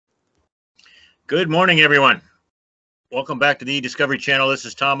Good morning, everyone. Welcome back to the eDiscovery channel. This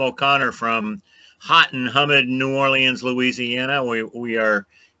is Tom O'Connor from hot and humid New Orleans, Louisiana. We are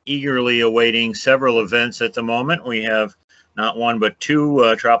eagerly awaiting several events at the moment. We have not one but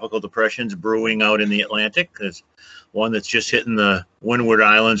two tropical depressions brewing out in the Atlantic. There's one that's just hitting the Windward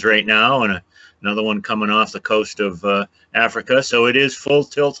Islands right now, and another one coming off the coast of Africa. So it is full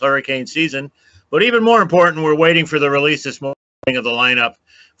tilt hurricane season. But even more important, we're waiting for the release this morning of the lineup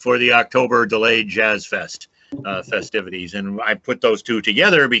for the October delayed Jazz Fest festivities. And I put those two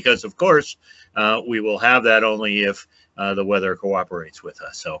together because, of course, we will have that only if the weather cooperates with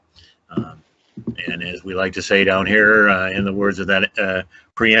us. So, and as we like to say down here, in the words of that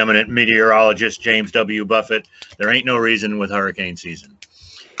preeminent meteorologist, James W. Buffett, there ain't no reason with hurricane season.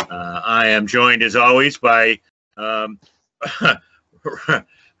 I am joined, as always, by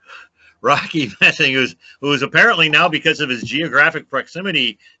Rocky Messing, who's apparently now, because of his geographic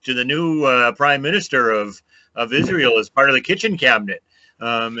proximity to the new prime minister of Israel, is part of the kitchen cabinet.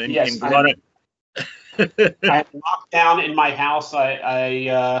 Yes, I'm locked down in my house.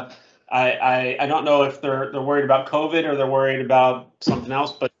 I don't know if they're worried about COVID or they're worried about something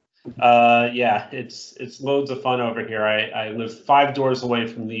else, but yeah, it's loads of fun over here. I live 5 doors away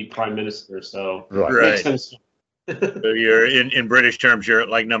from the prime minister, so right. So you're in British terms, you're at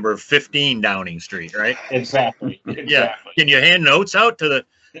like number 15 Downing Street, right? Exactly. Yeah. Can you hand notes out to the?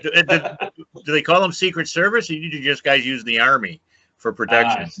 Do they call them Secret Service? Or do you just guys use the Army for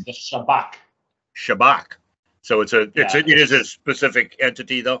protection? It's the Shabak. Shabak. So it is a specific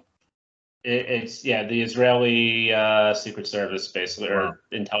entity, though. It's the Israeli Secret Service, basically, or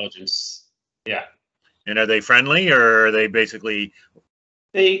intelligence. Yeah. And are they friendly, or are they basically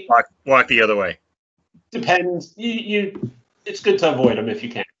walk the other way? Depends. It's good to avoid them if you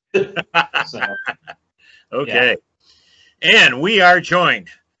can. So, okay. Yeah. And we are joined.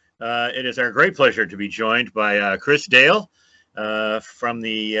 It is our great pleasure to be joined by Chris Dale from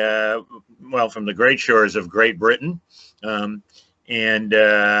the great shores of Great Britain. And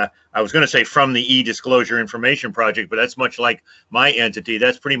I was going to say from the eDisclosure Information Project, but that's much like my entity.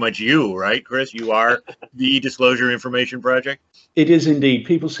 That's pretty much you, right, Chris? You are the eDisclosure Information Project? It is indeed.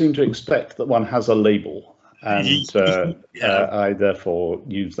 People seem to expect that one has a label, and I therefore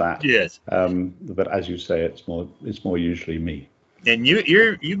use that. Yes. But as you say, it's more usually me. And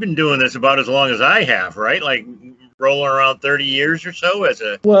you've been doing this about as long as I have, right? Like rolling around 30 years or so as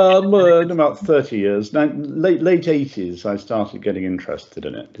a. Well, about 30 years. Now, late 80s, I started getting interested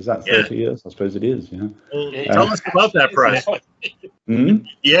in it. Is that 30 years? I suppose it is. Yeah. Well, tell us about that process.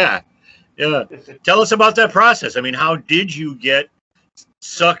 Yeah. Yeah. Tell us about that process. I mean, how did you get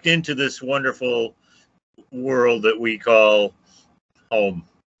sucked into this wonderful world that we call home?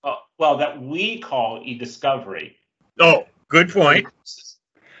 Well, that we call eDiscovery. Oh, good point.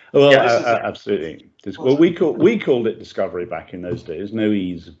 Well, absolutely. Well, we called it Discovery back in those days. No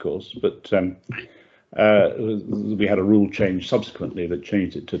E's, of course, but we had a rule change subsequently that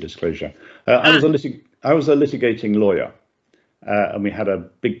changed it to Disclosure. I was a litigating lawyer. And we had a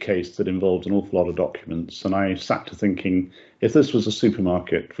big case that involved an awful lot of documents. And I sat to thinking, if this was a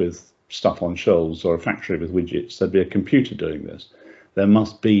supermarket with stuff on shelves or a factory with widgets, there'd be a computer doing this. There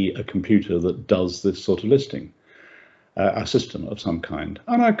must be a computer that does this sort of listing, a system of some kind.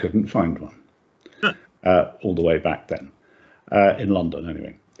 And I couldn't find one all the way back then, in London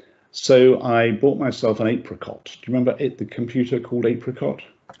anyway. So I bought myself an Apricot. Do you remember the computer called Apricot?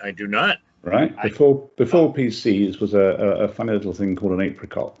 I do not. Right, before PCs was a funny little thing called an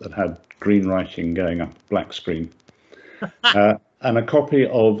Apricot that had green writing going up black screen, and a copy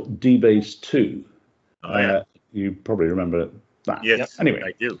of DBase 2. You probably remember that. Yes, anyway,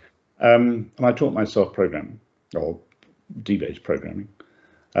 I do. And I taught myself programming, or DBase programming,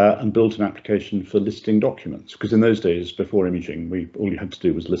 and built an application for listing documents. Because in those days, before imaging, all you had to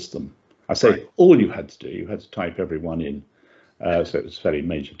do was list them. I say all you had to do. You had to type every one in, so it was a very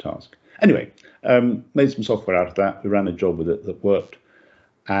major task. Anyway, made some software out of that. We ran a job with it that worked.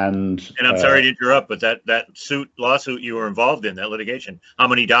 And I'm sorry to interrupt, but that lawsuit you were involved in, that litigation, how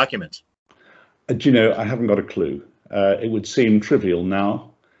many documents? Do you know, I haven't got a clue. It would seem trivial now.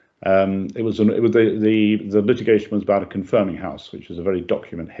 The litigation was about a confirming house, which was a very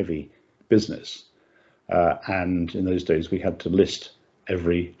document-heavy business. And in those days, we had to list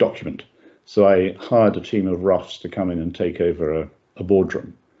every document. So I hired a team of roughs to come in and take over a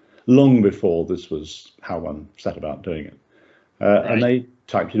boardroom, long before this was how one set about doing it. And they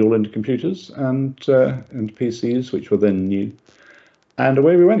typed it all into computers and into PCs, which were then new. And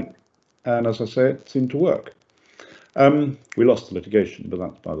away we went. And as I say, it seemed to work. We lost the litigation, but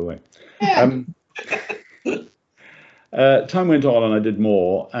that's by the way. Time went on and I did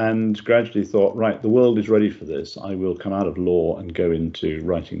more and gradually thought, right, the world is ready for this. I will come out of law and go into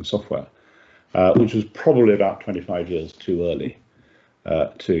writing software, which was probably about 25 years too early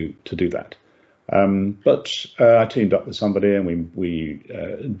to do that. But I teamed up with somebody and we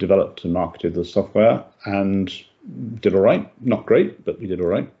developed and marketed the software and did all right. Not great, but we did all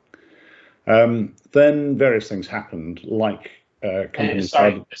right. Then various things happened, like companies.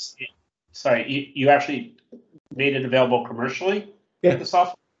 Sorry, you actually made it available commercially? Yeah. The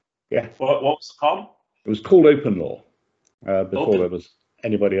software? Yeah. What was it called? It was called Open Law before there was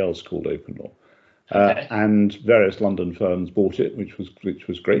anybody else called Open Law. Okay. And various London firms bought it, which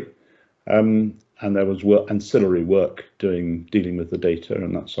was great. And there was ancillary work dealing with the data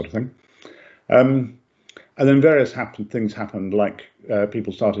and that sort of thing. And then various things happened, like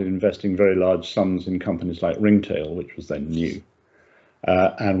people started investing very large sums in companies like Ringtail, which was then new.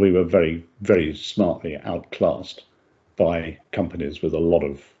 And we were very, very smartly outclassed by companies with a lot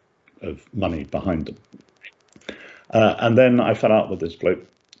of money behind them. And then I fell out with this bloke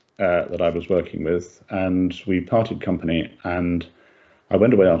that I was working with, and we parted company, and I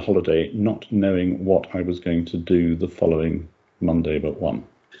went away on holiday not knowing what I was going to do the following Monday but one.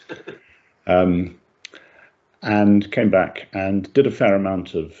 And came back and did a fair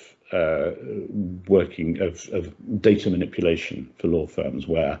amount of working of data manipulation for law firms,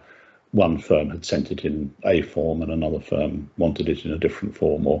 where one firm had sent it in a form and another firm wanted it in a different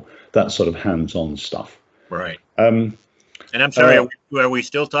form, or that sort of hands-on stuff. Right. And I'm sorry, are we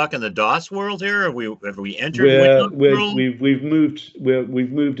still talking the DOS world here? Have we entered Windows world? We've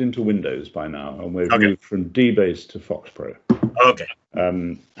moved into Windows by now, and we've moved from DBase to FoxPro. Okay.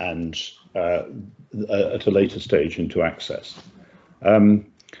 And at a later stage into Access.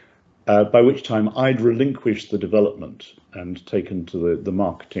 By which time I'd relinquished the development and taken to the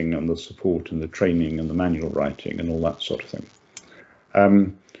marketing and the support and the training and the manual writing and all that sort of thing,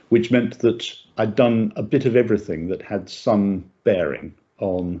 which meant that I'd done a bit of everything that had some bearing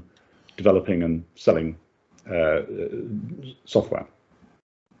on developing and selling software.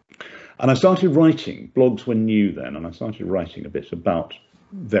 And I started writing. Blogs were new then, and I started writing a bit about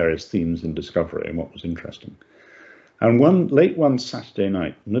various themes in Discovery and what was interesting. And late one Saturday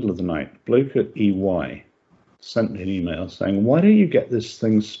night, middle of the night, bloke at EY sent me an email saying, "Why don't you get this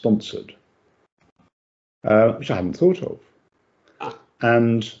thing sponsored?" Which I hadn't thought of.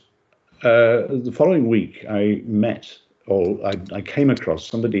 And the following week, I came across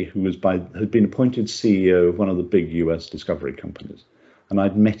somebody who had been appointed CEO of one of the big US discovery companies, and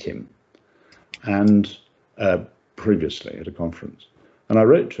I'd met him, and previously at a conference. And I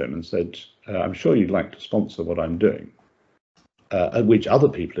wrote to him and said, "I'm sure you'd like to sponsor what I'm doing." At which other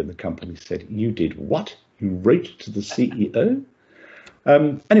people in the company said, "You did what? You wrote to the CEO?"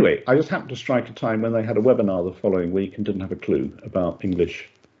 Anyway, I just happened to strike a time when they had a webinar the following week and didn't have a clue about English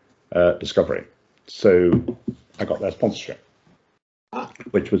discovery. So I got their sponsorship,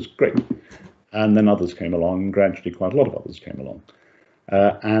 which was great. And then others came along, and gradually quite a lot of others came along.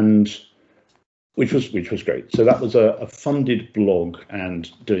 And which was great. So that was a funded blog and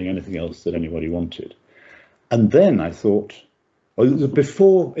doing anything else that anybody wanted. And then I thought,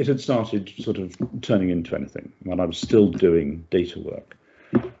 before it had started sort of turning into anything, when I was still doing data work,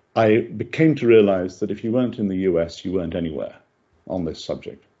 I came to realize that if you weren't in the US, you weren't anywhere on this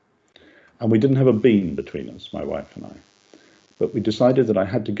subject. And we didn't have a bean between us, my wife and I. But we decided that I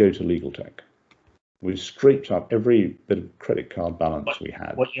had to go to legal tech. We scraped up every bit of credit card balance we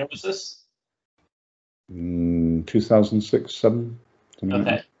had. What year was this? 2006, 7.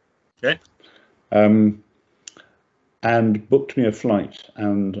 Okay. Like and booked me a flight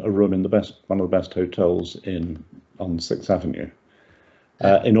and a room in one of the best hotels on 6th Avenue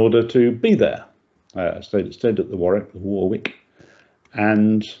in order to be there. I stayed at the Warwick,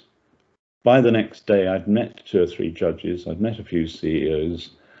 and by the next day I'd met 2 or 3 judges, I'd met a few CEOs,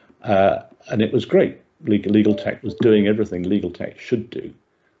 and it was great. Legal tech was doing everything legal tech should do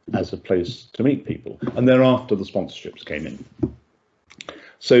as a place to meet people, and thereafter the sponsorships came in.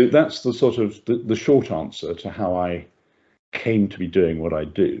 So that's the sort of the short answer to how I came to be doing what I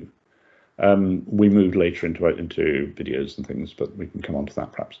do. We moved later into videos and things, but we can come on to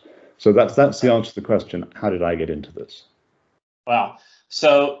that perhaps. So that's the answer to the question: how did I get into this? Wow.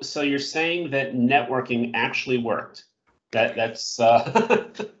 So you're saying that networking actually worked? That's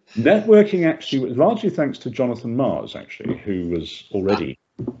Networking actually was largely thanks to Jonathan Mars, actually, who was already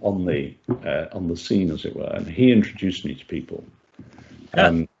on the scene, as it were, and he introduced me to people.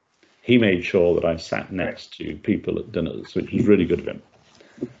 He made sure that I sat next to people at dinners, which was really good of him.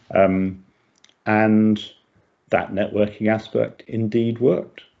 And that networking aspect indeed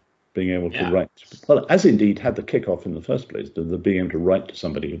worked. being able to write. Well, as indeed had the kickoff in the first place, the being able to write to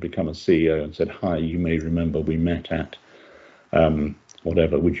somebody who'd become a CEO and said, "Hi, you may remember we met at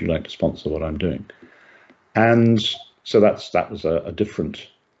whatever. Would you like to sponsor what I'm doing?" And so that was a different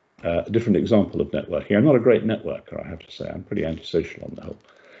example of networking. I'm not a great networker, I have to say. I'm pretty antisocial on the whole,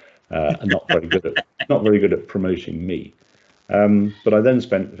 and not very good at promoting me. But I then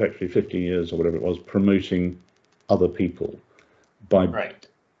spent effectively 15 years or whatever it was promoting other people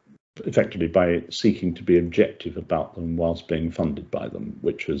effectively by seeking to be objective about them whilst being funded by them,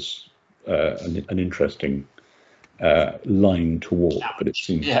 which was an interesting line to walk, but it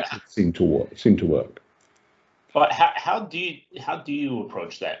seemed to work. But how do you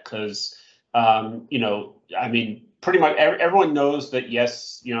approach that? Because you know, I mean, pretty much everyone knows that,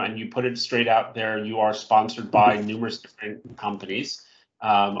 yes, you know, and you put it straight out there, you are sponsored by numerous different companies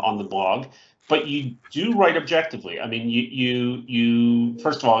on the blog, but you do write objectively. I mean, you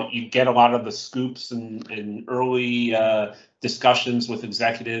first of all, you get a lot of the scoops and early discussions with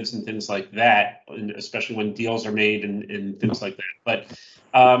executives and things like that, and especially when deals are made and things like that. But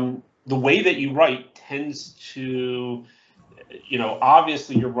the way that you write tends to, you know,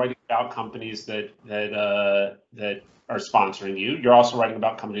 obviously you're writing about companies that are sponsoring you. You're also writing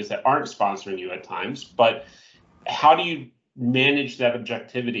about companies that aren't sponsoring you at times. But how do you manage that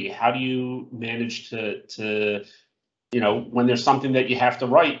objectivity? How do you manage to you know, when there's something that you have to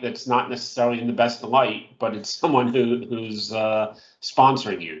write that's not necessarily in the best light, but it's someone who's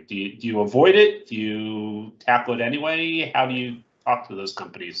sponsoring you? Do you avoid it? Do you tackle it anyway? How do you talk to those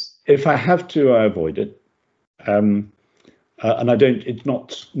companies? If I have to, I avoid it. And I don't. It's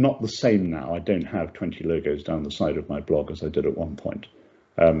not the same now. I don't have 20 logos down the side of my blog as I did at one point.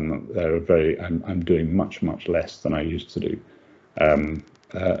 I'm doing much less than I used to do,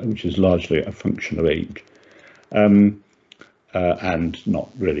 which is largely a function of age, and not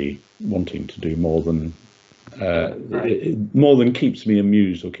really wanting to do more than keeps me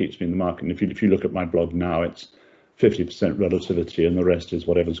amused or keeps me in the market. And if you look at my blog now, it's 50% relativity, and the rest is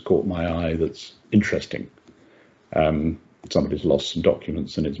whatever's caught my eye that's interesting. Somebody's lost some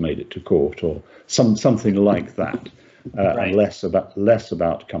documents and it's made it to court, or something like that, and less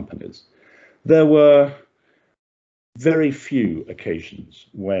about companies. There were very few occasions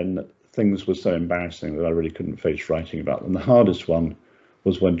when things were so embarrassing that I really couldn't face writing about them. The hardest one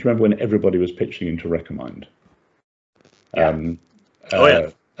was when, do you remember when everybody was pitching into Recomind? Over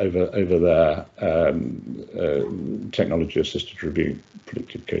their technology assisted review,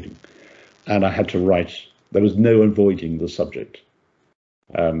 predictive coding, and I had to write. There was no avoiding the subject,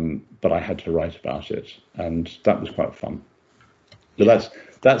 but I had to write about it, and that was quite fun. But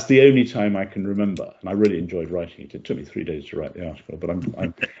that's the only time I can remember, and I really enjoyed writing it. It took me 3 days to write the article, but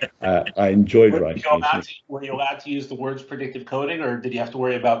I enjoyed writing it. Were you allowed to use the words predictive coding, or did you have to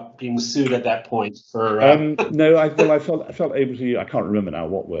worry about being sued at that point? For no, I felt able to. I can't remember now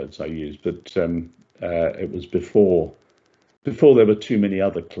what words I used, but it was before there were too many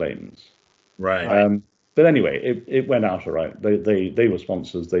other claims. Right. But anyway, it went out all right. They were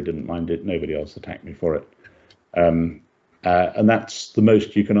sponsors. They didn't mind it. Nobody else attacked me for it. And that's the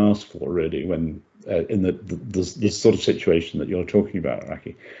most you can ask for, really, when in the sort of situation that you're talking about,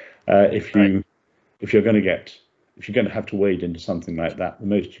 Rachi. If you're going to have to wade into something like that, the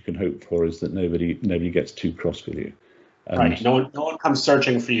most you can hope for is that nobody gets too cross with you. Right. No one comes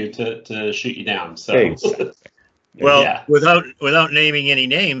searching for you to shoot you down. So. Exactly. Well, yeah. without naming any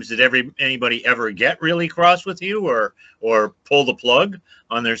names, did anybody ever get really cross with you or pull the plug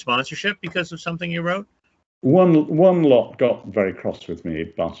on their sponsorship because of something you wrote? One lot got very cross with me,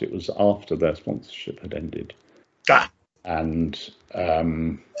 but it was after their sponsorship had ended. And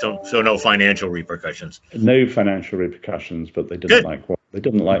so no financial repercussions. No financial repercussions, but they didn't like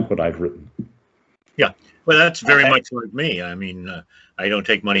what I'd written. Yeah. Well, that's very much like me. I mean, I don't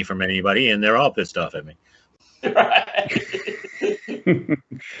take money from anybody, and they're all pissed off at me.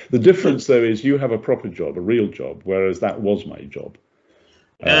 The difference, though, is you have a proper job, a real job, whereas that was my job.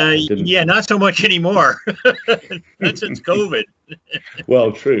 Yeah, not so much anymore. Not since COVID.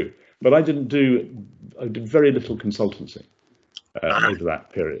 Well, true, but I did very little consultancy over that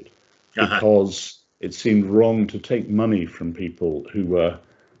period because it seemed wrong to take money from people who were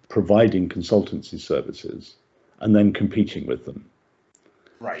providing consultancy services and then competing with them.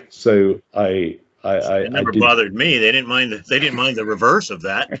 Right. So it never bothered me. They didn't mind the reverse of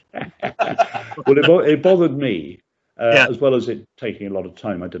that. Well, it bothered me as well as it taking a lot of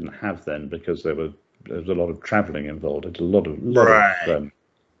time I didn't have then, because there was a lot of traveling involved. I did a lot of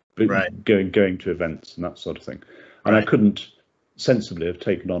going to events and that sort of thing, and I couldn't sensibly have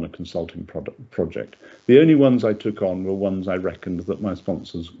taken on a consulting project. The only ones I took on were ones I reckoned that my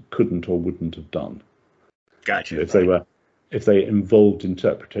sponsors couldn't or wouldn't have done. Gotcha. If they involved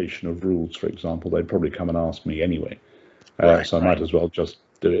interpretation of rules, for example, they'd probably come and ask me anyway. So I might as well just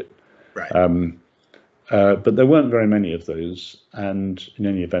do it. Right. But there weren't very many of those, and in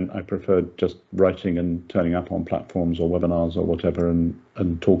any event, I preferred just writing and turning up on platforms or webinars or whatever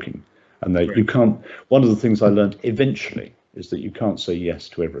and talking. And that you can't. One of the things I learned eventually is that you can't say yes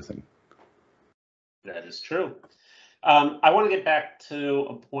to everything. That is true. I want to get back to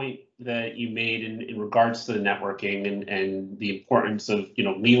a point that you made in regards to the networking and the importance of,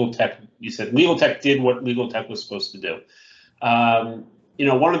 legal tech. You said legal tech did what legal tech was supposed to do.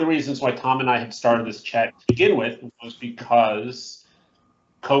 One of the reasons why Tom and I had started this chat to begin with was because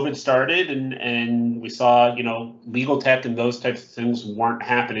COVID started and we saw, legal tech and those types of things weren't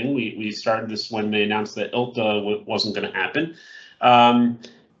happening. We started this when they announced that ILTA wasn't going to happen. I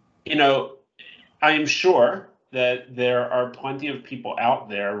am sure that there are plenty of people out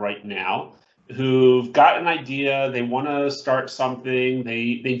there right now who've got an idea, they want to start something,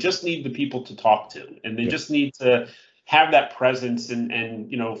 they just need the people to talk to, and they just need to have that presence and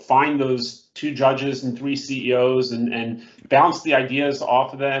find those 2 judges and 3 CEOs and bounce the ideas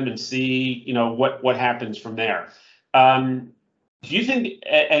off of them and see what happens from there. Do you think,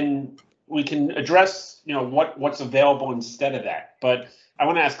 and we can address what's available instead of that, but I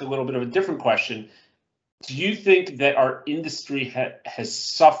want to ask a little bit of a different question. Do you think that our industry has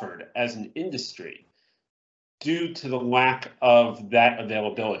suffered as an industry due to the lack of that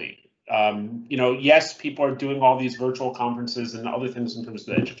availability? Yes, people are doing all these virtual conferences and other things in terms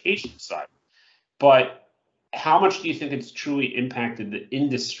of the education side, but how much do you think it's truly impacted the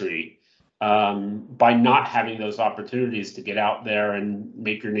industry by not having those opportunities to get out there and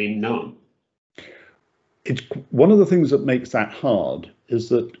make your name known? It's one of the things that makes that hard is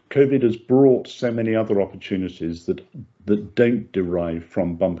that COVID has brought so many other opportunities that don't derive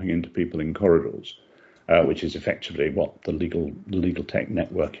from bumping into people in corridors, which is effectively what the legal tech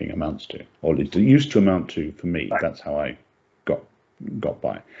networking amounts to, or at least it used to amount to for me. That's how I got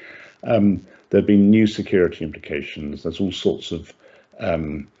by. There have been new security implications. There's all sorts of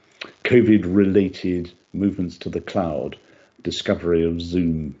COVID-related movements to the cloud, discovery of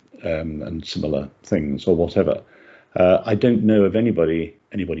Zoom and similar things or whatever. I don't know of anybody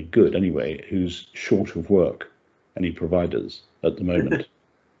good anyway, who's short of work, any providers at the moment.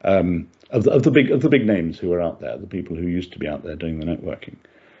 Of the big names who are out there, the people who used to be out there doing the networking,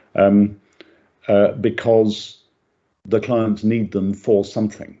 because the clients need them for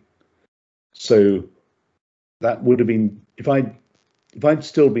something. So that would have been, if I'd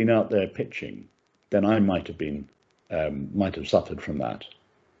still been out there pitching, then I might have suffered from that,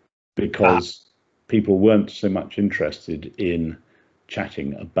 because people weren't so much interested in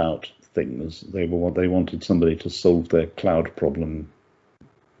chatting about things. They wanted somebody to solve their cloud problem,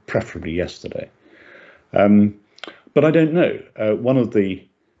 preferably yesterday. But I don't know. One of the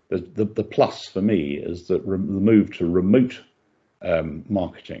plus for me is that the move to remote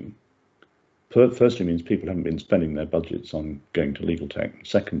marketing firstly means people haven't been spending their budgets on going to legal tech.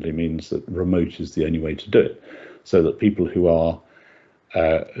 Secondly, means that remote is the only way to do it, so that people who are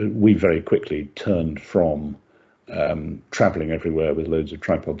we very quickly turned from traveling everywhere with loads of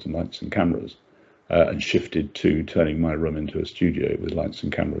tripods and lights and cameras and shifted to turning my room into a studio with lights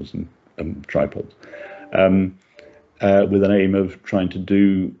and cameras and tripods, with an aim of trying to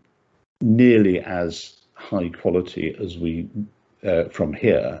do nearly as high quality as we from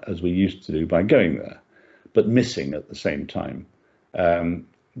here as we used to do by going there, but missing at the same time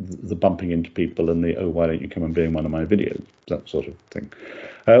the bumping into people and the, oh, why don't you come and be in one of my videos, that sort of thing.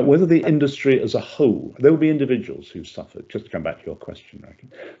 Whether the industry as a whole, there will be individuals who suffered, just to come back to your question, Rachi,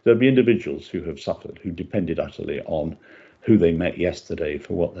 there'll be individuals who have suffered, who depended utterly on who they met yesterday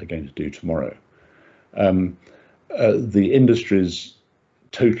for what they're going to do tomorrow. The industry's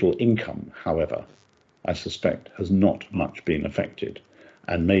total income, however, I suspect has not much been affected,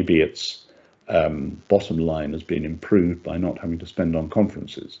 and maybe its bottom line has been improved by not having to spend on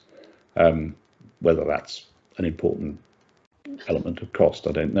conferences. Whether that's an important element of cost,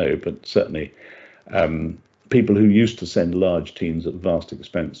 I don't know, but certainly people who used to send large teams at vast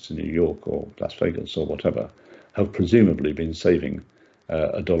expense to New York or Las Vegas or whatever have presumably been saving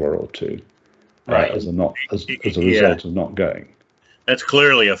 $1 or $2 as a result of not going. That's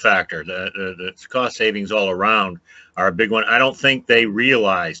clearly a factor. The cost savings all around are a big one. I don't think they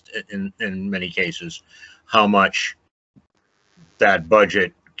realized in many cases how much that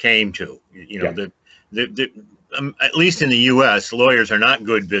budget came to. at least in the U.S., lawyers are not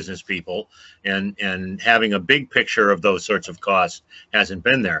good business people, and having a big picture of those sorts of costs hasn't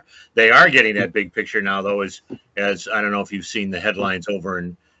been there. They are getting that big picture now, though, as I don't know if you've seen the headlines over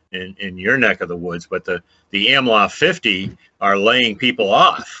in your neck of the woods, but the AmLaw 50 are laying people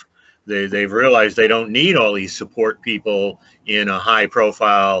off. They've realized they don't need all these support people in a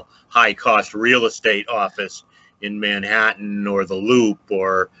high-profile, high-cost real estate office in Manhattan or the Loop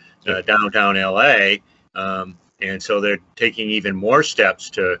or downtown LA. And so they're taking even more steps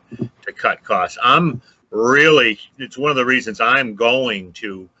to cut costs. It's one of the reasons I'm going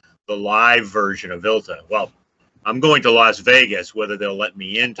to the live version of ILTA. Well, I'm going to Las Vegas. Whether they'll let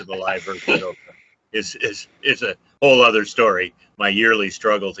me into the live version of ILTA is a whole other story. My yearly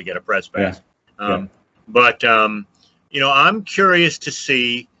struggle to get a press pass. But I'm curious to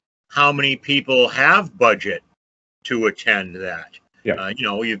see how many people have budget to attend that.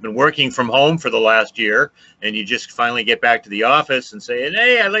 You've been working from home for the last year, and you just finally get back to the office and say,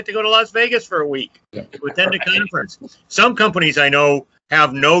 hey, I'd like to go to Las Vegas for a week to attend a conference. Some companies I know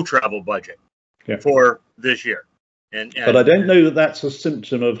have no travel budget for this year. But I don't know that that's a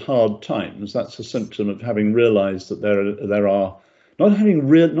symptom of hard times. That's a symptom of having realized that there are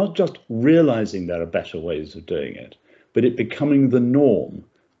not just realizing there are better ways of doing it, but it becoming the norm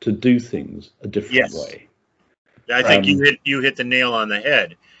to do things a different way. I think you hit the nail on the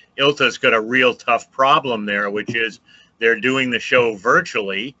head. ILTA's got a real tough problem there, which is they're doing the show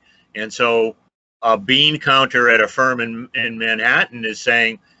virtually, and so a bean counter at a firm in Manhattan is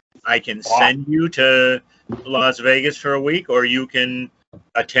saying, I can send you to Las Vegas for a week, or you can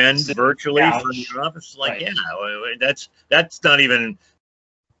attend virtually from your office. That's not even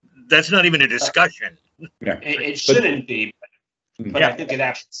a discussion. It shouldn't be, but I think it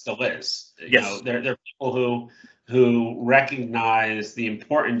actually still is. You know, there are people who recognize the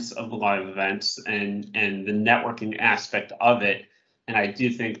importance of the live events and the networking aspect of it, and I do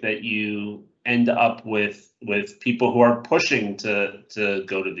think that you end up with people who are pushing to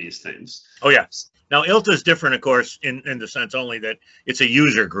go to these things. Oh yes. Now ILTA is different, of course, in the sense only that it's a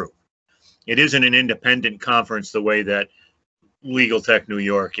user group. It isn't an independent conference the way that Legal Tech New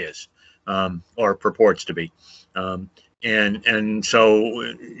York is, or purports to be. And so,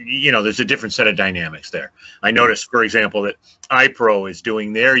 there's a different set of dynamics there. I noticed, for example, that iPro is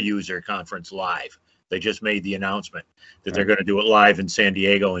doing their user conference live. They just made the announcement that they're going to do it live in San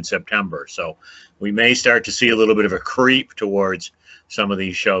Diego in September. So we may start to see a little bit of a creep towards some of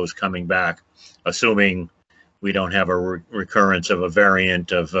these shows coming back, assuming we don't have a recurrence of a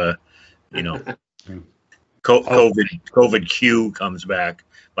variant of, COVID Q comes back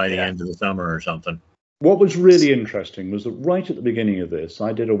by the end of the summer or something. What was really interesting was that right at the beginning of this,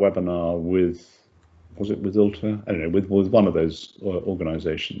 I did a webinar with ILTA? I don't know, with one of those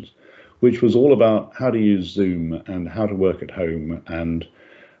organizations, which was all about how to use Zoom and how to work at home, and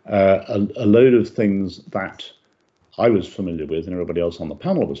a load of things that I was familiar with and everybody else on the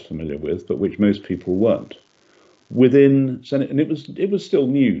panel was familiar with, but which most people weren't. And it was still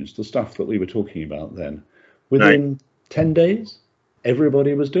news, the stuff that we were talking about then. Within 10 days,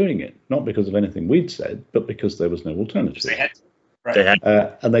 everybody was doing it, not because of anything we'd said, but because there was no alternative.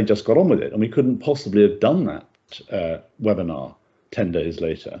 And they just got on with it. And we couldn't possibly have done that webinar 10 days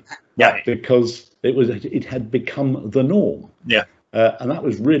later, because it had become the norm. And that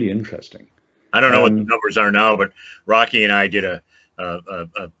was really interesting. I don't know what the numbers are now, but Rocky and I did a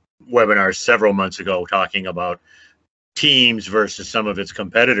webinar several months ago talking about Teams versus some of its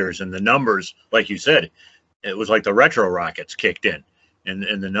competitors, and the numbers, like you said, it was like the retro rockets kicked in, and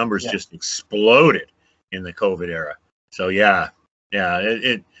the numbers just exploded in the COVID era. So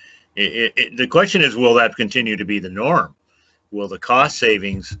the question is, will that continue to be the norm? Will the cost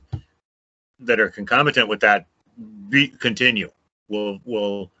savings that are concomitant with that continue?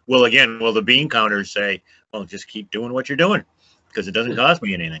 Will the bean counters say, well, just keep doing what you're doing because it doesn't cost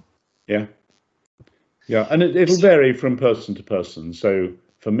me anything? And it'll vary from person to person. So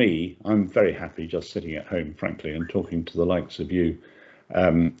for me, I'm very happy just sitting at home, frankly, and talking to the likes of you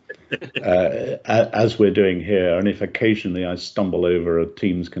as we're doing here. And if occasionally I stumble over a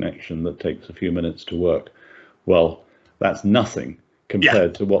Teams connection that takes a few minutes to work, well, that's nothing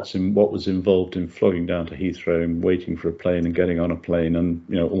compared to what was involved in flogging down to Heathrow and waiting for a plane and getting on a plane and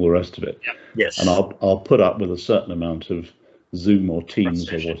all the rest of it. And I'll put up with a certain amount of Zoom or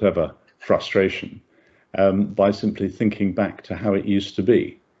Teams or whatever frustration by simply thinking back to how it used to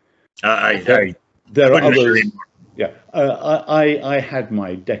be. There are others. I had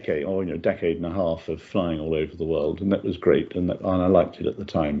my decade and a half of flying all over the world, and that was great, and I liked it at the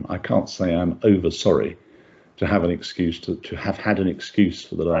time. I can't say I'm over sorry to have an excuse to have had an excuse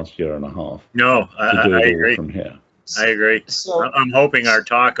for the last year and a half. No, to do I it all agree. from here. I agree. So I'm hoping our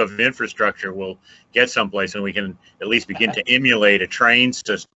talk of infrastructure will get someplace and we can at least begin to emulate a train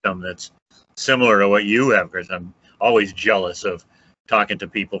system that's similar to what you have, Chris. I'm always jealous of talking to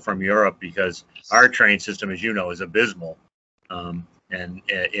people from Europe because our train system, as you know, is abysmal.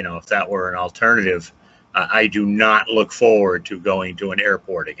 If that were an alternative, I do not look forward to going to an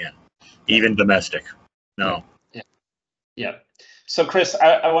airport again, even domestic. No. Yeah. So, Chris,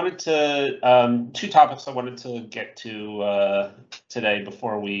 I wanted to two topics I wanted to get to today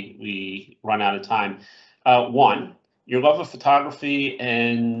before we run out of time. One, your love of photography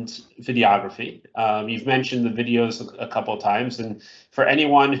and videography. You've mentioned the videos a couple of times, and for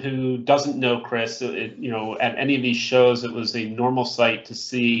anyone who doesn't know Chris, at any of these shows, it was a normal sight to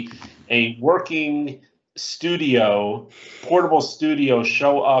see a working studio, portable studio,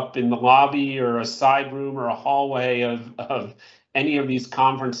 show up in the lobby or a side room or a hallway of any of these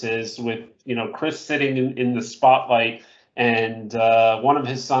conferences with Chris sitting in the spotlight and one of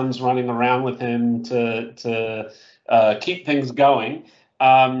his sons running around with him to keep things going.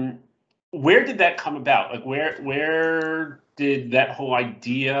 Where did that come about? Like where did that whole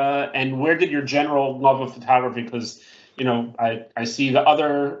idea, and where did your general love of photography? Because I see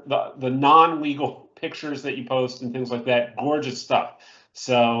the non-legal pictures that you post and things like that, gorgeous stuff.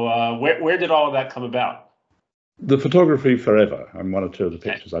 So where did all of that come about? The photography forever. And one or two of the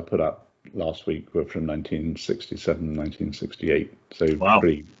pictures I put up last week were from 1967, 1968. So wow.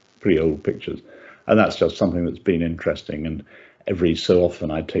 pretty old pictures. And that's just something that's been interesting. And every so often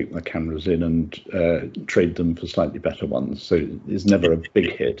I take my cameras in and trade them for slightly better ones. So it's never a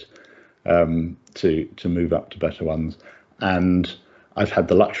big hit to move up to better ones. And I've had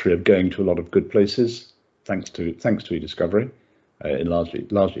the luxury of going to a lot of good places, thanks to eDiscovery,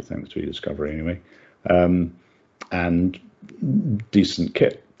 largely thanks to eDiscovery anyway, and decent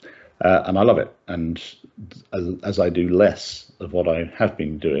kit, and I love it. And as I do less of what I have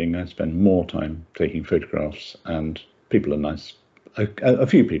been doing, I spend more time taking photographs, and people are nice. A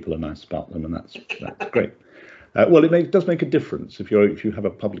few people are nice about them, and that's great. Well, it does make a difference if you have a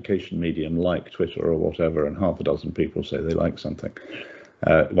publication medium like Twitter or whatever, and half a dozen people say they like something.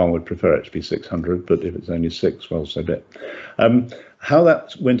 One would prefer it to be 600, but if it's only 6, well, so be it. How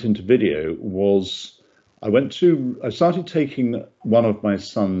that went into video was I started taking one of my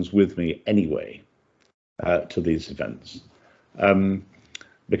sons with me anyway to these events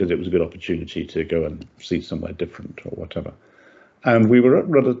because it was a good opportunity to go and see somewhere different or whatever. And we were at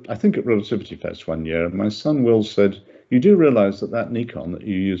Relativity Fest one year, and my son Will said, "You do realise that Nikon that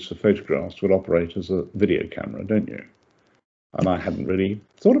you use for photographs would operate as a video camera, don't you?" And I hadn't really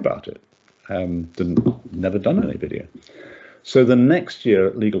thought about it. Never done any video. So the next year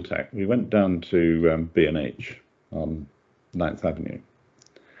at Legal Tech, we went down to B&H on 9th Avenue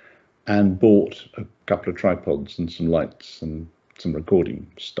and bought a couple of tripods and some lights and some recording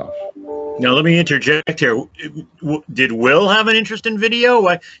stuff. Now, let me interject here. Did Will have an interest in video?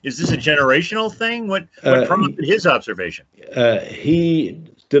 Is this a generational thing? What prompted his observation? He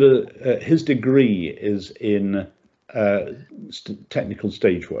did his degree is in technical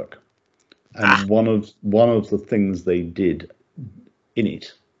stage work. And one of the things they did in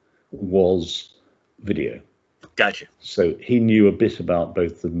it was video. Gotcha. So he knew a bit about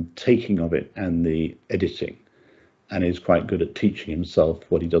both the taking of it and the editing, and is quite good at teaching himself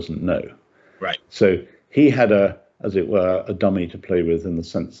what he doesn't know. Right. So he had as it were, a dummy to play with, in the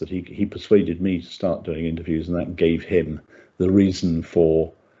sense that he persuaded me to start doing interviews, and that gave him the reason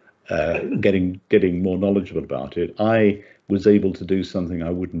for getting more knowledgeable about it. I was able to do something I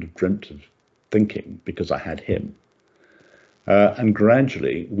wouldn't have dreamt of thinking because I had him. And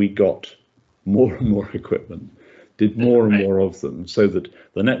gradually we got more and more equipment, did more and more of them, so that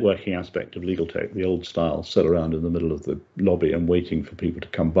the networking aspect of Legal Tech, the old style, sat around in the middle of the lobby and waiting for people to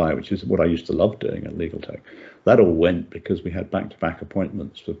come by, which is what I used to love doing at Legal Tech. That all went because we had back-to-back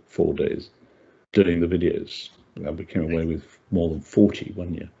appointments for 4 days doing the videos. We came away with more than 40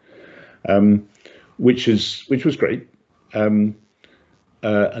 one year, which was great. And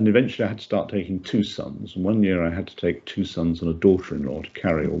eventually I had to start taking 2 sons. And one year I had to take 2 sons and a daughter-in-law to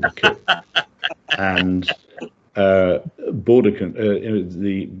carry all the kit. And the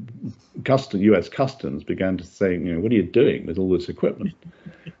U.S. Customs began to say, what are you doing with all this equipment?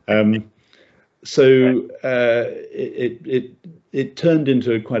 So it turned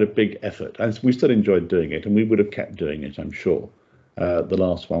into quite a big effort. We still enjoyed doing it, and we would have kept doing it, I'm sure. The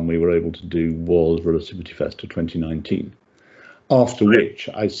last one we were able to do was Relativity Fest of 2019. After which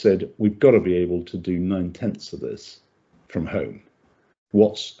I said, we've got to be able to do 9/10 of this from home.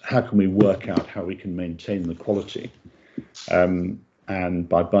 how can we work out how we can maintain the quality, and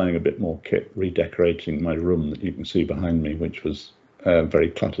by buying a bit more kit, redecorating my room that you can see behind me, which was very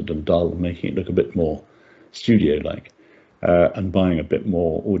cluttered and dull, making it look a bit more studio-like, and buying a bit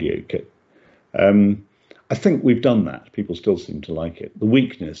more audio kit. I think we've done that. People still seem to like it. The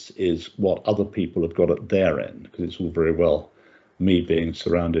weakness is what other people have got at their end, because it's all very well me being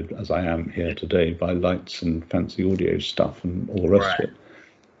surrounded, as I am here today, by lights and fancy audio stuff and all the rest of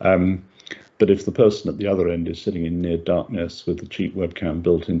it. But if the person at the other end is sitting in near darkness with the cheap webcam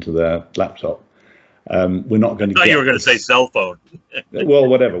built into their laptop, we're not going to get... you were going to say cell phone. Well,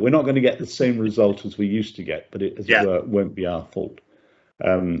 whatever. We're not going to get the same result as we used to get, but it, as it were, won't be our fault.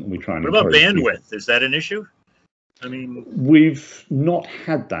 We try and... What about bandwidth? People. Is that an issue? I mean... We've not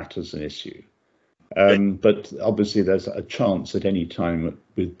had that as an issue. But obviously there's a chance at any time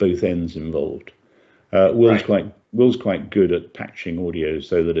with both ends involved. Will's quite good at patching audio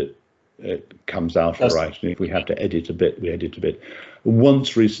so that it comes out all right, and if we have to edit a bit, we edit a bit.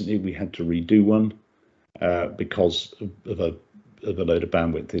 Once recently we had to redo one because of a load of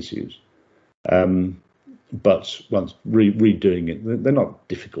bandwidth issues. But once redoing it, they're not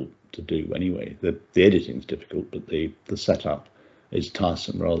difficult to do anyway. The editing's difficult, but the setup is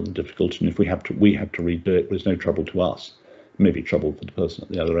tiresome rather than difficult. And if we have to redo it, there's no trouble to us. Maybe trouble for the person at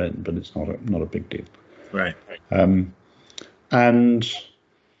the other end, but it's not a big deal. Right. And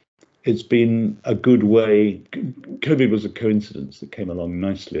it's been a good way. COVID was a coincidence that came along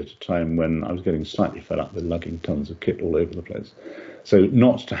nicely at a time when I was getting slightly fed up with lugging tons of kit all over the place. So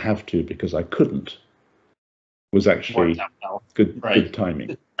not to have to because I couldn't was actually good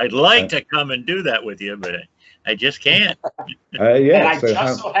timing. I'd like to come and do that with you, but I just can't. Yeah, and I so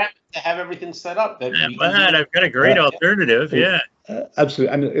happen to have everything set up. That I've got a great alternative.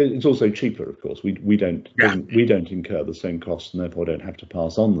 Absolutely, and it's also cheaper, of course. We don't incur the same costs, and therefore don't have to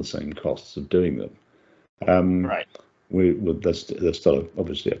pass on the same costs of doing them. There's still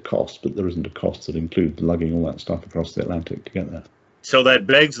obviously a cost, but there isn't a cost that includes lugging all that stuff across the Atlantic to get there. So that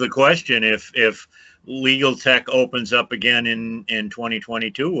begs the question: if legal tech opens up again in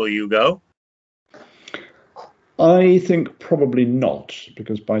 2022, will you go? I think probably not,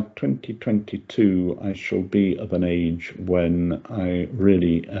 because by 2022 I shall be of an age when I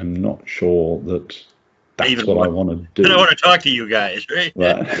really am not sure that that's what I want to do. I don't want to talk to you guys, right?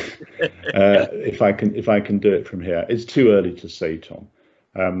 If I can do it from here. It's too early to say, Tom.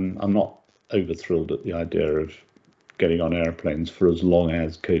 I'm not over thrilled at the idea of getting on airplanes for as long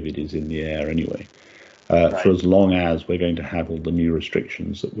as COVID is in the air anyway. For as long as we're going to have all the new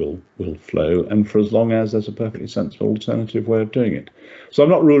restrictions that will flow, and for as long as there's a perfectly sensible alternative way of doing it. So I'm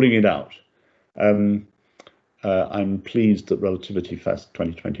not ruling it out. I'm pleased that Relativity Fest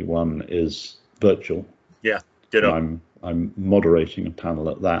 2021 is virtual. Yeah, ditto. I'm moderating a panel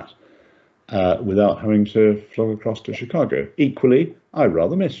at that without having to fly across to Chicago. Equally, I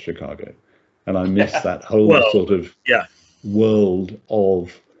rather miss Chicago, and I miss that whole sort of world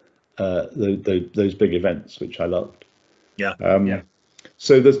of those big events which I loved.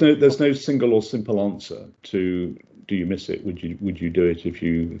 So there's no single or simple answer to do you miss it? Would you do it if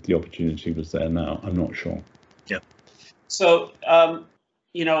the opportunity was there now? I'm not sure. Yeah. So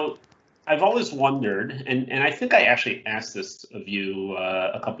I've always wondered, and I think I actually asked this of you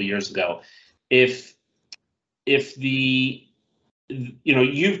a couple of years ago, if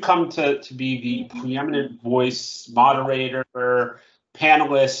you've come to be the preeminent voice moderator,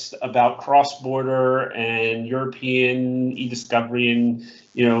 panelist about cross-border and European eDiscovery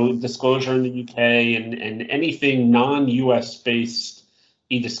and disclosure in the UK and anything non-US based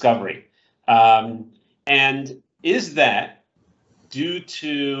eDiscovery. And is that due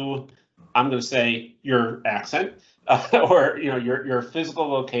to, I'm going to say, your accent or your physical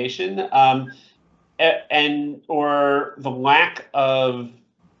location, and or the lack of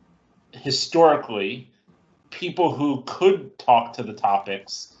historically people who could talk to the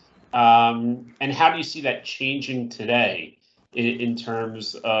topics, and how do you see that changing today in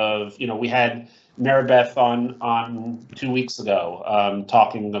terms of, we had Maribeth on 2 weeks ago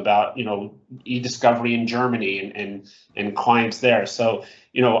talking about eDiscovery in Germany and clients there. So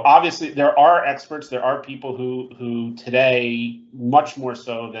obviously there are experts, there are people who today, much more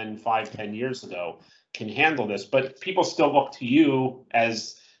so than 5-10 years ago, can handle this, but people still look to you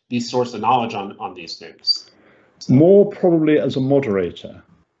as the source of knowledge on these things. More probably as a moderator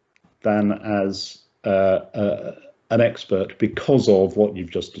than as an expert, because of what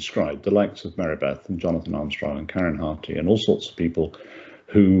you've just described, the likes of Maribeth and Jonathan Armstrong and Karen Harty and all sorts of people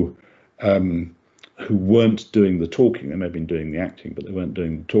who weren't doing the talking. They may have been doing the acting, but they weren't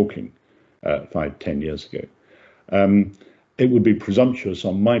doing the talking 5-10 years ago. it would be presumptuous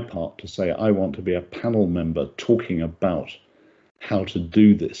on my part to say I want to be a panel member talking about how to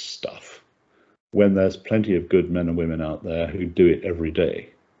do this stuff when there's plenty of good men and women out there who do it every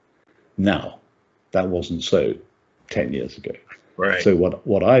day. Now, that wasn't so 10 years ago. Right. So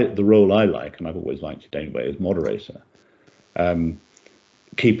the role I like, and I've always liked it anyway, is moderator.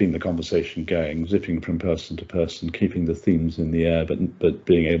 Keeping the conversation going, zipping from person to person, keeping the themes in the air, but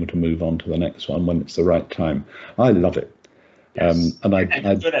being able to move on to the next one when it's the right time. I love it. Yes. And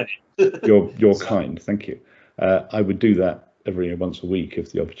Good at it. you're kind, thank you. I would do that every once a week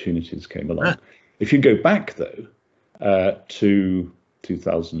if the opportunities came along. If you go back though to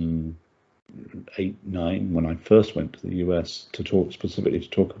 2008-9, when I first went to the US to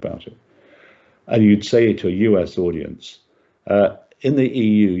talk about it, and you'd say to a US audience, in the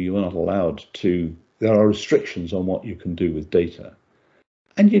EU, you are not allowed to, there are restrictions on what you can do with data.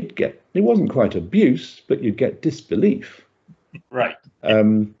 And you'd get, it wasn't quite abuse, but you'd get disbelief. Right.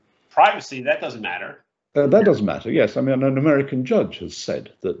 Privacy, that doesn't matter. That doesn't matter, yes. I mean, an American judge has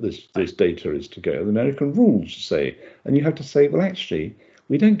said that this data is to go. The American rules say, and you have to say, well, actually,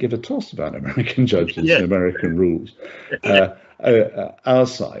 we don't give a toss about American judges and American rules. Our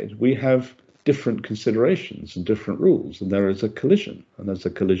side, we have different considerations and different rules, and there is a collision, and there's a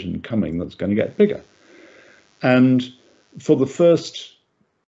collision coming that's going to get bigger. And for the first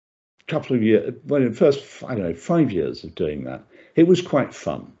couple of years, well, the first, 5 years of doing that, it was quite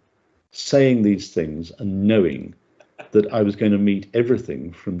fun, saying these things and knowing that I was going to meet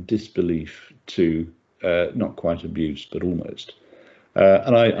everything from disbelief to not quite abuse, but almost.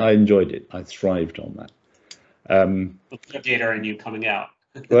 And I enjoyed it. I thrived on that. The litigator and you coming out.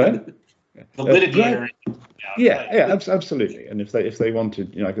 What? The litigator. Yeah, absolutely. And if they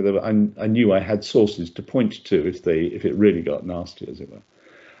wanted, I knew I had sources to point to if it really got nasty, as it were.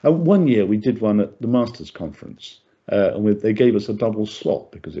 One year we did one at the Masters Conference, and they gave us a double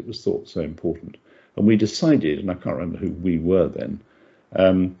slot because it was thought so important. And we decided, and I can't remember who we were then,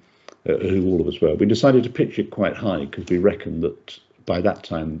 who all of us were. We decided to pitch it quite high because we reckoned that by that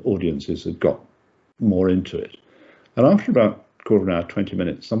time audiences had got more into it. And after about quarter of an hour, 20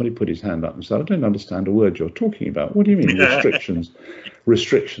 minutes, somebody put his hand up and said, I don't understand a word you're talking about. What do you mean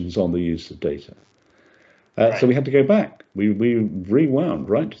restrictions on the use of data? So we had to go back. We rewound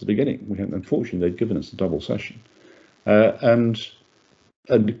right to the beginning. Unfortunately, they'd given us a double session and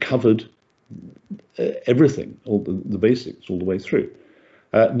covered everything, all the basics all the way through.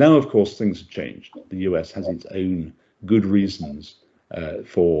 Now, of course, things have changed. The US has its own good reasons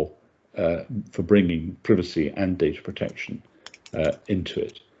for bringing privacy and data protection into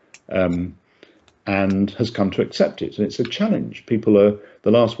it, and has come to accept it. And it's a challenge. The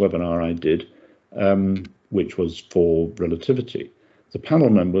last webinar I did, which was for relativity, the panel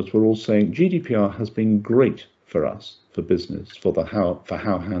members were all saying GDPR has been great for us, for business, for how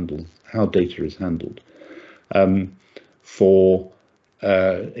data is handled, for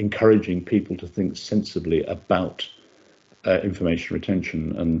encouraging people to think sensibly about information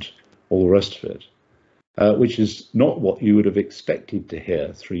retention and all the rest of it. Which is not what you would have expected to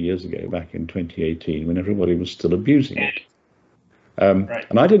hear 3 years ago, back in 2018, when everybody was still abusing it.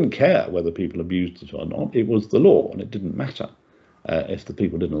 And I didn't care whether people abused it or not. It was the law, and it didn't matter. If the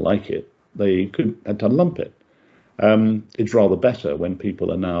people didn't like it, they had to lump it. It's rather better when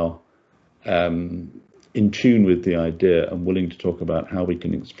people are now in tune with the idea and willing to talk about how we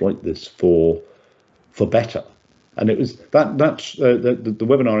can exploit this for better. And it was the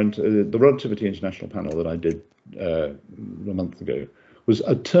webinar, the Relativity International panel that I did a month ago was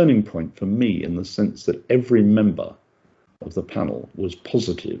a turning point for me, in the sense that every member of the panel was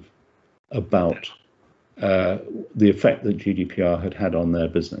positive about the effect that GDPR had on their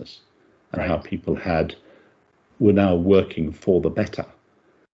business, and how people were now working for the better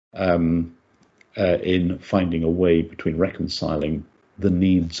in finding a way between reconciling the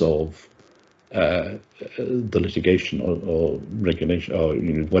needs of the litigation or regulation, or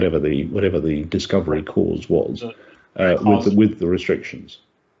whatever the discovery cause was, with the restrictions.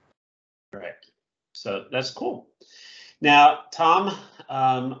 Correct. So that's cool. Now, Tom,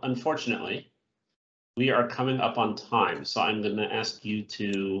 unfortunately, we are coming up on time, so I'm going to ask you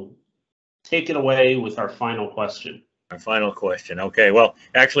to take it away with our final question. Our final question. Okay. Well,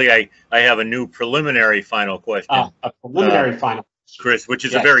 actually, I have a new preliminary final question. A preliminary final question, Chris, which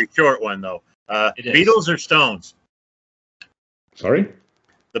is a very short one, though. Beatles or Stones? Sorry?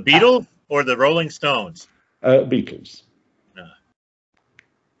 The Beatles or the Rolling Stones? Beatles.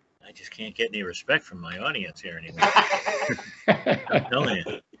 I just can't get any respect from my audience here anymore. I'm telling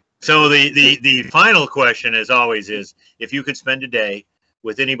you. So the final question, as always, is if you could spend a day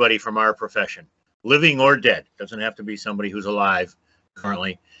with anybody from our profession, living or dead. Doesn't have to be somebody who's alive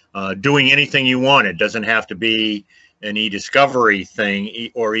currently, doing anything you want. It doesn't have to be an eDiscovery thing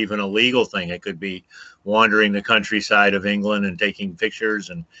or even a legal thing. It could be wandering the countryside of England and taking pictures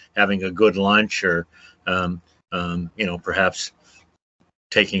and having a good lunch, or perhaps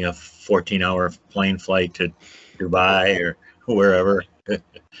taking a 14-hour plane flight to Dubai or wherever.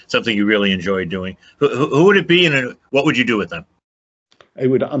 Something you really enjoy doing. Who would it be, and what would you do with them? It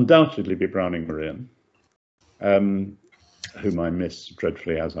would undoubtedly be Browning Marian, whom I miss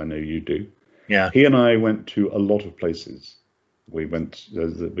dreadfully, as I know you do. Yeah. He and I went to a lot of places. We went.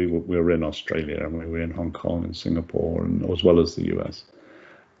 We were in Australia, and we were in Hong Kong and Singapore, and as well as the US.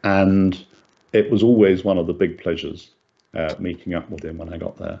 And it was always one of the big pleasures meeting up with him when I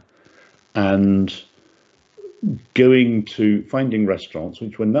got there, and finding restaurants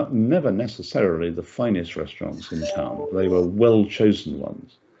which were never necessarily the finest restaurants in town. They were well chosen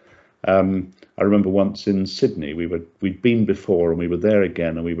ones. I remember once in Sydney, we'd been before and we were there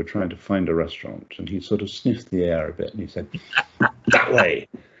again, and we were trying to find a restaurant, and he sort of sniffed the air a bit and he said, "That way."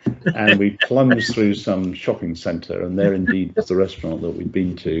 And we plunged through some shopping centre, and there indeed was the restaurant that we'd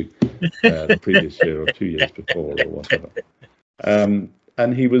been to the previous year or 2 years before or whatever.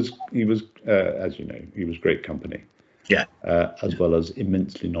 And he was, as you know, he was great company. Yeah. As well as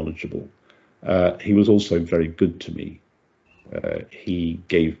immensely knowledgeable. He was also very good to me. He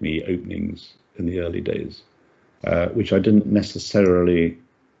gave me openings in the early days, which I didn't necessarily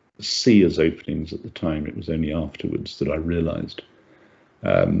see as openings at the time. It was only afterwards that I realised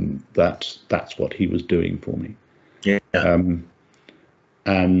that that's what he was doing for me. Yeah.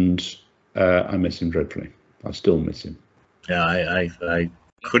 And I miss him dreadfully. I still miss him. Yeah, I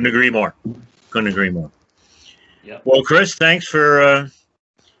couldn't agree more. Couldn't agree more. Yeah. Well, Chris, thanks for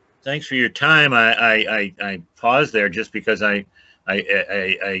your time. I paused there just because I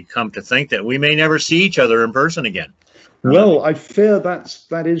come to think that we may never see each other in person again. Well, I fear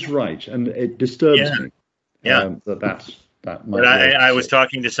that is right, and it disturbs me. Yeah. That might. But I was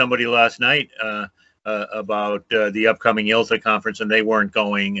talking to somebody last night about the upcoming ILTA conference, and they weren't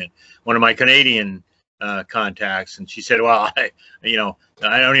going. And one of my Canadian contacts, and she said, "Well, I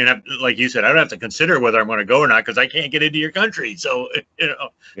don't even have, like you said, I don't have to consider whether I'm going to go or not because I can't get into your country, so it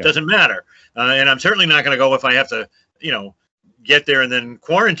doesn't matter. And I'm certainly not going to go if I have to, get there and then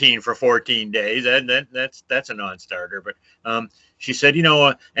quarantine for 14 days. That's a non-starter." But she said,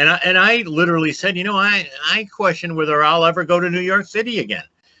 and I literally said, I question whether I'll ever go to New York City again.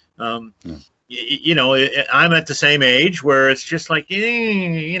 I'm at the same age where it's just like,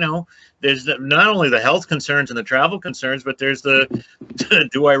 there's not only the health concerns and the travel concerns, but there's the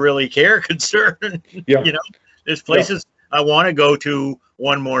do I really care concern. Yeah. There's places I want to go to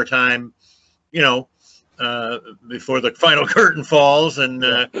one more time, before the final curtain falls, and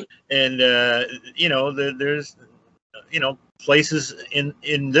there's places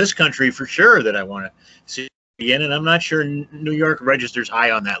in this country for sure that I want to see in, and I'm not sure New York registers high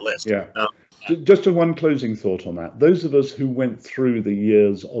on that list. Yeah. Just one closing thought on that. Those of us who went through the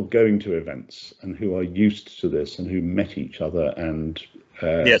years of going to events and who are used to this and who met each other and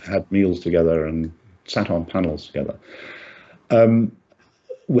had meals together and sat on panels together,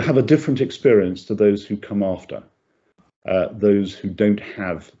 we have a different experience to those who come after, those who don't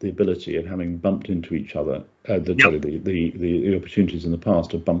have the ability of having bumped into each other, the opportunities in the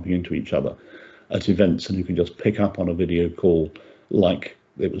past of bumping into each other at events, and who can just pick up on a video call like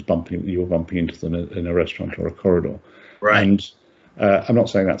it was you were bumping into them in a restaurant or a corridor. Right. And I'm not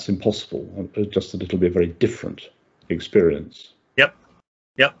saying that's impossible, just that it'll be a very different experience. Yep.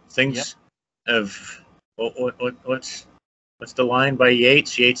 Things have, what's the line by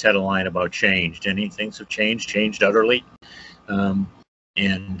Yeats? Yeats had a line about change, didn't he? Things have changed utterly.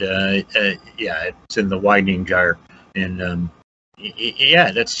 It's in the widening gyre. And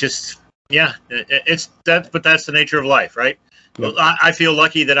that's just, it's that, but that's the nature of life, right? Well, I feel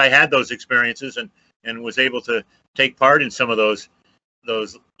lucky that I had those experiences and was able to take part in some of those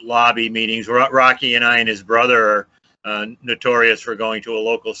lobby meetings. Rocky and I and his brother are notorious for going to a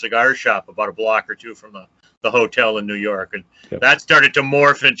local cigar shop about a block or two from the hotel in New York, and that started to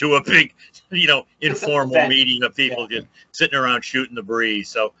morph into a big, informal meeting of people just sitting around shooting the breeze.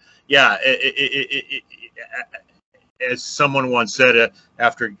 So, as someone once said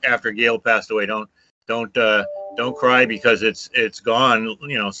after Gail passed away, don't cry because it's gone.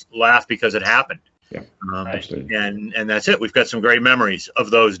 Laugh because it happened. Yeah, absolutely. And that's it. We've got some great memories of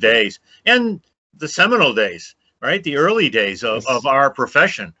those days and the seminal days, right? The early days of our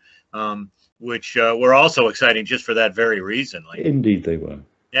profession, which were also exciting just for that very reason. Indeed, they were.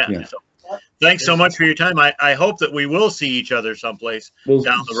 Yeah. So, thanks so much for your time. I hope that we will see each other someplace down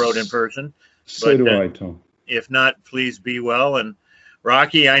the road in person. So do I, Tom. If not, please be well. And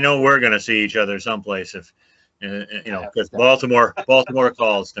Rocky, I know we're going to see each other someplace if because Baltimore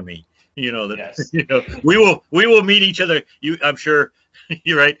calls to me. You know that. Yes. You know, we will meet each other. I'm sure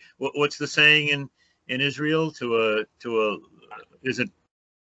you're right. What's the saying in Israel? To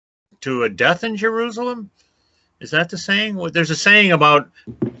a death in Jerusalem? Is that the saying? Well, there's a saying about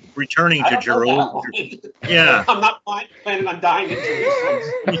returning to Jerusalem. Yeah. I'm not planning on dying in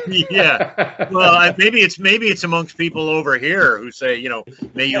Jerusalem. Yeah. Well, maybe it's amongst people over here who say,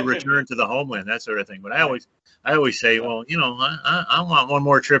 may you return to the homeland, that sort of thing. But I always say, well, I want one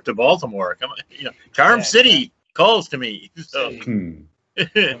more trip to Baltimore. Come on, Charm City calls to me. So,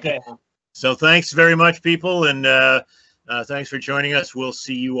 Okay. So thanks very much, people, and thanks for joining us. We'll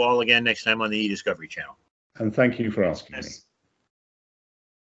see you all again next time on the eDiscovery channel. And thank you for asking me.